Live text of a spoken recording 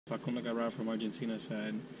Facundo Garra from Argentina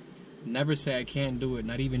said, "Never say I can't do it,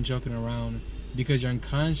 not even joking around, because your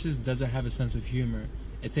unconscious doesn't have a sense of humor.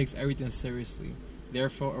 It takes everything seriously.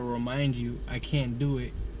 Therefore, it'll remind you I can't do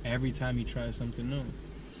it every time you try something new."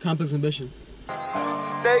 Complex ambition.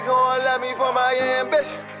 They gon' love me for my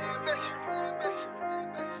ambition.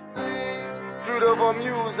 Beautiful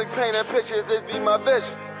music, painting pictures, this be my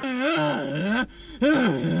vision.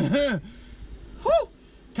 Woo!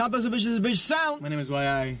 Complex ambition is a bitch sound. My name is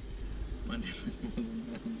j.i.d. My name is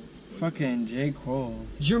Fucking j.cole.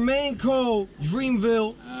 j.cole,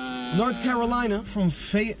 Dreamville, North Carolina. From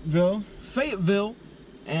Fayetteville.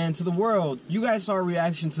 And to the world. You guys saw a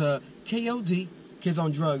reaction to KOD, Kids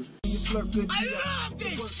on Drugs. I love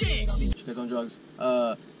this shit! Kids on Drugs.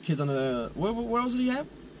 Kids on the... What else did he have?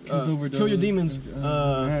 Kids Overdose. Kill Your Demons.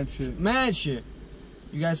 Mad shit. Mad shit.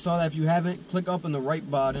 You guys saw that. If you haven't, click up in the right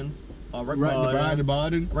bottom. Right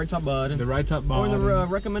top bottom. The right top bottom. Or in the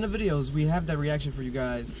recommended videos. We have that reaction for you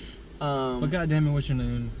guys. But goddamn it, what's your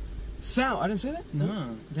name? Sound. I didn't say that?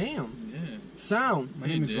 No. Damn. Yeah. Sound. My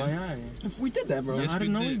name is j.i.d. If we did that, bro. Yes, I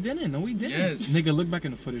didn't know we didn't. No, we didn't. Yes. Nigga, look back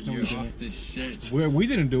in the footage. No, You're we didn't. off this shit. We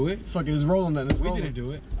didn't do it. Fuck it, it's rolling then. We didn't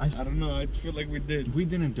do it. I don't know. I feel like we did. We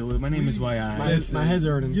didn't do it. My name is j.i.d. My head's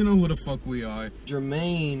hurting. You know who the fuck we are.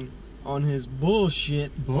 Jermaine on his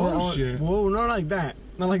bullshit. Bullshit? Whoa, not like that.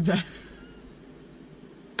 Not like that.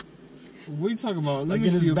 What are you talking about? Like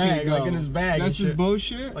in his bag. Like in his bag. That's just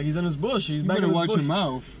bullshit? Like he's in his bullshit. He's You back in better his watch your bullshit.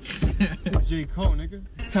 mouth. It's j.cole, nigga.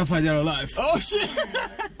 Top 5 out of life. Oh shit.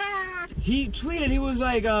 He tweeted, he was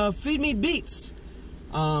like, feed me beats.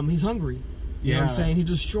 He's hungry. You know what I'm saying? He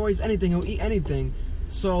destroys anything, he'll eat anything.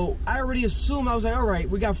 So I already assumed, I was like, alright,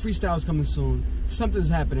 we got freestyles coming soon. Something's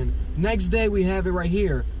happening. Next day we have it right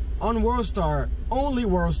here. On WorldStar, only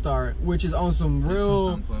WorldStar, which is on some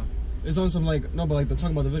real... It's on some like, no, but like I'm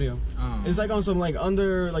talking about the video. Oh. It's like on some like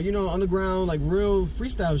underground, like real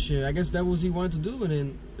freestyle shit. I guess that was he wanted to do, and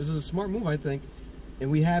then it's a smart move, I think. And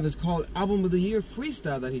we have, it's called Album of the Year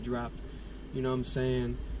Freestyle that he dropped. You know what I'm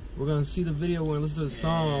saying? We're gonna see the video, we're gonna listen to the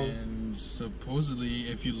song. And supposedly,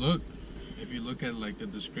 if you look at like the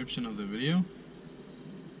description of the video.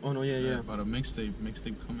 Oh no, yeah. About a mixtape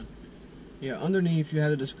coming. Yeah, underneath you have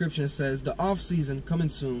the description. It says the off season coming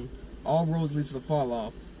soon. All roads lead to the fall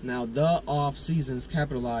off. Now the off season is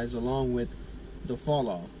capitalized along with the fall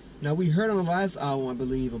off. Now we heard on the last album, I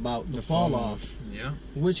believe, about the fall off. Yeah.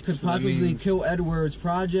 Which could possibly kill Edward's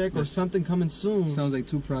project or something coming soon. Sounds like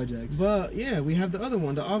 2 projects. But yeah, we have the other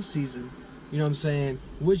one, the off season. You know what I'm saying?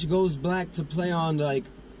 Which goes back to play on like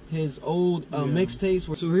his old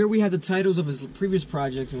mixtapes. So here we have the titles of his previous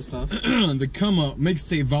projects and stuff. The Come Up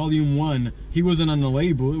Mixtape Volume 1. He wasn't on the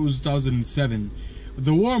label. It was 2007.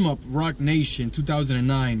 The Warm Up Rock Nation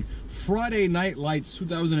 2009. Friday Night Lights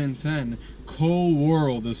 2010. Cold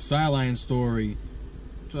World The Sideline Story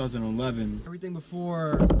 2011. Everything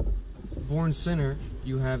before Born Sinner,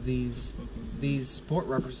 you have these sport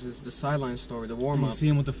references, the Sideline Story, the Warm Up. You see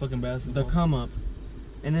him with the fucking basketball. The Come Up.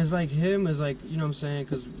 And it's like him is like, you know what I'm saying,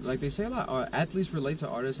 because like they say a lot, athletes relate to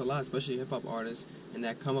artists a lot, especially hip hop artists, and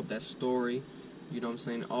that come up, that story, you know what I'm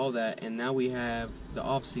saying, all that. And now we have the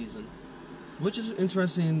off season, which is an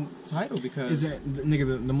interesting title because is that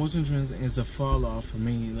nigga the most interesting is the fall off for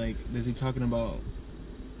me. Like, is he talking about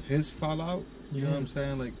his fallout? You know what I'm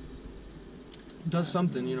saying? Like, does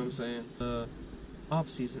something, you know what I'm saying? The off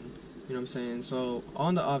season, you know what I'm saying? So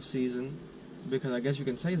on the off season, because I guess you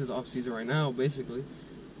can say it's off season right now, basically,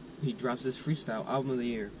 he drops this freestyle album of the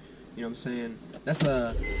year. You know what I'm saying?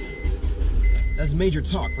 That's major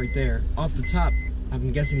talk right there. Off the top,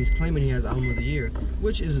 I'm guessing he's claiming he has album of the year,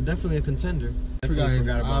 which is definitely a contender. I forgot his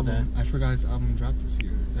album dropped this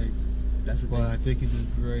year. Like, that's the thing. But I think it's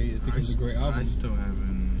just great. I think it's a great album. I still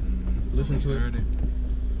haven't listened to it.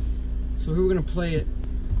 So here we're gonna play it.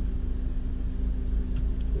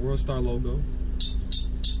 WorldStar logo.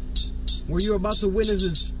 Where you're about to witness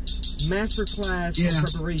is masterclass of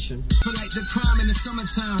preparation. Feel like the crime in the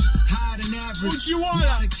summertime, higher than average. What you want?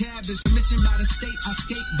 Out of cabbage, mission by the state, I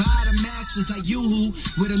skate by the masters like you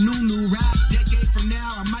with a new ride. Decade from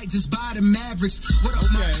now, I might just buy the Mavericks. What up,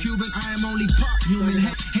 Mark Cuban? I am only part human.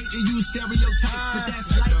 Hate to use stereotypes, but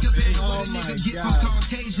that's like compared to what a nigga get from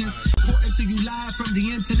Caucasians. Reporting to you live from the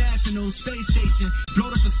International Space Station. Blow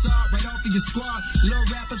the facade right off of your squad. Little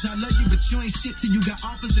rappers, I love you, but you ain't shit till you got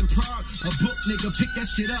offers in Prague. A book, nigga, pick that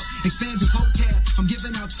shit up. Expand your vocab. I'm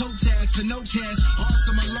giving out toe tags for no cash. All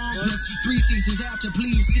summer long plus 3 seasons after.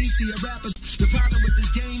 Please see a rappers. The problem with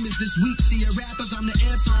this game is this weak. See a rappers. I'm the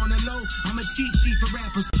answer on the low. I'm a cheat sheet for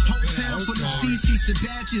rappers. Hometown full of CC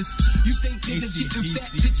Sabathis. You think niggas getting fat,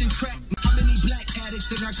 pitching crack? How many black addicts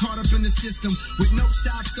that got caught up in the system with no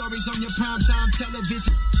side stories on your primetime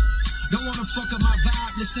television. Don't wanna fuck up my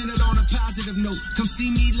vibe, listen it on a positive note. Come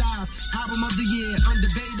see me live, album of the year,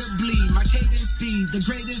 undebatably. My cadence speed, the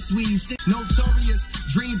greatest weave. Notorious,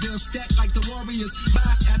 Dreamville step like the Warriors.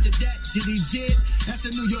 Boss after that, j.i.d. That's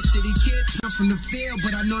a New York City kid. I'm from the field,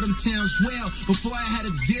 but I know them towns well. Before I had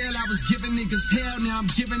a deal, I was giving niggas hell. Now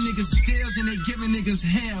I'm giving niggas deals and they giving niggas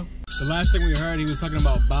hell. The last thing we heard, he was talking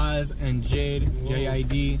about Baz and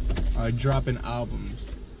j.i.d. are dropping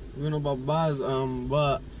albums. We don't know about Baz,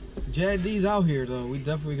 but j.i.d's out here though. We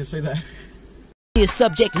definitely can say that.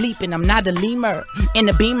 Subject leaping, I'm not a lemur. In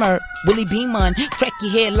a beamer, Willie Beeman. Crack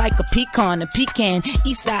your head like a pecan,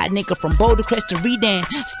 East side nigga from Boulder Crest to Redan.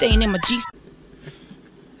 Staying in my G.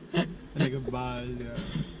 Nigga Baz, yeah.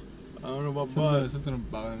 I don't know about Baz. Something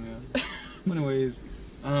about him, yeah. Anyways,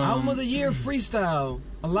 album of the year, Freestyle.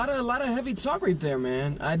 A lot of heavy talk right there,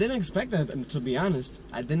 man. I didn't expect that, to be honest.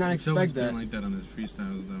 I did not expect that. It's like that on his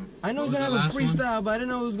freestyles, though. I know he's gonna have a freestyle, but I didn't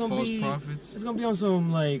know it was gonna be. False Prophets. It's gonna be on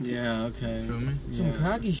some like. Yeah, okay. Feel me? Some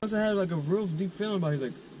cocky shit. He had like a real deep feeling about it. He's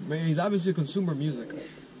like, man, he's obviously a consumer of music.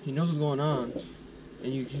 He knows what's going on,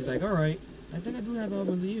 and he's like, all right, I think I do have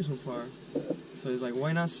album of the year so far. So he's like,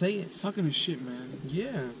 why not say it? He's talking his shit, man.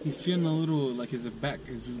 Yeah. He's feeling a little like his back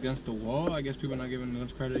is against the wall. I guess people are not giving him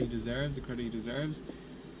enough credit he deserves. The credit he deserves.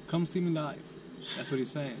 Come see me live. That's what he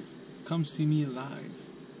says. Come see me live.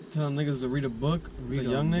 Telling niggas to read a book, the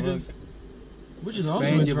young niggas. Which is also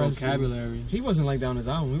Expand your interesting. vocabulary. He wasn't like that on his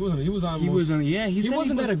album. He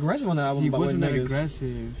wasn't that aggressive on the album. He about wasn't that niggas.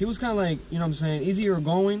 aggressive. He was kind of like, you know what I'm saying, easier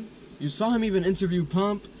going. You saw him even interview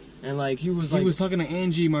Pump, and like he was talking to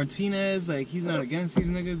Angie Martinez, like he's not against these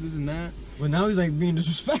niggas, this and that. But now he's like being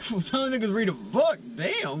disrespectful, telling niggas read a book.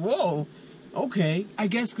 Damn, whoa, okay. I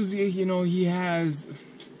guess because he has.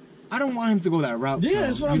 I don't want him to go that route. Yeah,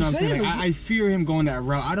 that's what I'm saying. Like, I fear him going that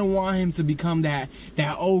route. I don't want him to become that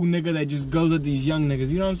old nigga that just goes at these young niggas.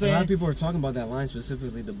 You know what I'm saying? A lot of people are talking about that line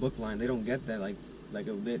specifically, the book line. They don't get that. Like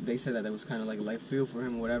they said that it was kind of like life feel for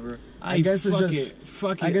him, or whatever. I guess it's just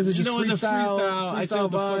fuck it. I guess it's just it's a freestyle. I say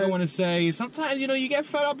what the fuck I want to say. Sometimes you get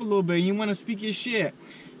fed up a little bit. And you want to speak your shit.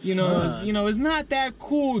 It's not that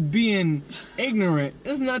cool being ignorant.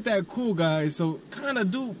 It's not that cool, guys. So kind of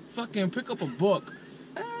do fucking pick up a book.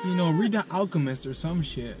 Read The Alchemist or some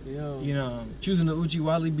shit. Choosing the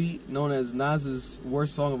Uchiwali beat, known as Nas's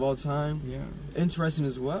worst song of all time. Yeah. Interesting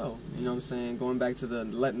as well. You know what I'm saying? Going back to the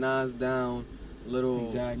let Nas down little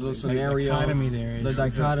scenario. The dichotomy there. The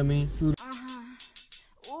dichotomy.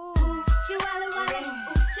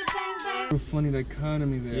 Funny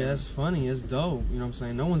dichotomy there. Yeah, it's funny. It's dope. You know what I'm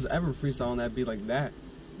saying? No one's ever freestyle on that beat like that.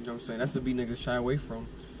 You know what I'm saying? That's the beat niggas shy away from.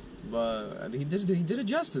 But he did it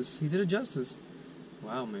justice. He did it justice.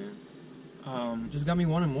 Wow, man. Just got me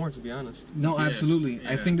wanting more, to be honest. No, yeah, absolutely.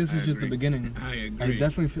 Yeah, I think this is just the beginning. I agree. I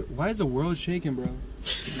definitely feel. Why is the world shaking, bro?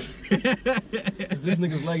 This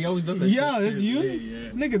nigga's like, he always does that shit. Yeah, that's you? Yeah.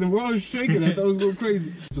 Nigga, the world's shaking. I thought it was going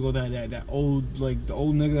crazy. To go that old, like, the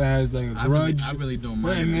old nigga has, like, a grudge. I really don't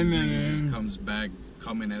mind it. He just comes back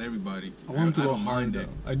coming at everybody. I want him to go hard, though.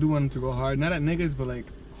 I do want him to go hard. Not at niggas, but, like,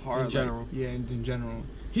 hard. In general. Like, in general.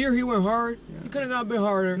 Here he went hard. Yeah. He could have got a bit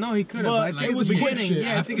harder. No, he could have. But like, it was quick shit.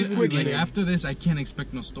 Yeah, I think it's quick shit. After this, I can't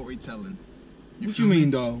expect no storytelling. What you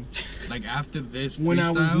mean, though? Like after this, when I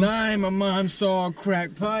was 9, my mom saw a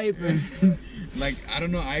crack pipe and. Like, I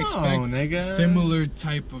don't know, I expect similar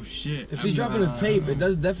type of shit. If he's dropping a tape, it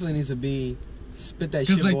definitely needs to be spit that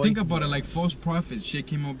shit. Because, like, boy. think about it, like, False Prophets shit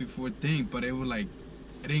came out before Thing, but it was like,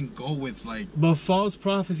 it didn't go with, like. But False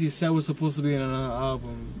Prophets, he said, was supposed to be in another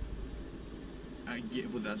album.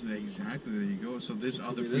 Well, that's exactly, there you go. So this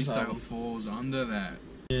other freestyle falls under that.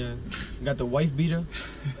 Yeah. Got the wife beater.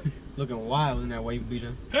 Looking wild in that wife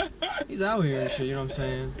beater. He's out here and shit, you know what I'm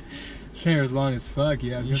saying? Hair as long as fuck,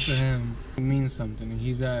 yeah, good for him. It means something.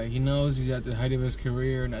 He knows he's at the height of his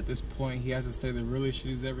career, and at this point, he has to say the realest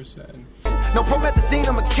shit he's ever said. No promethazine,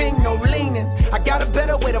 I'm a king, no leaning. I got a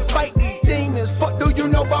better way to fight.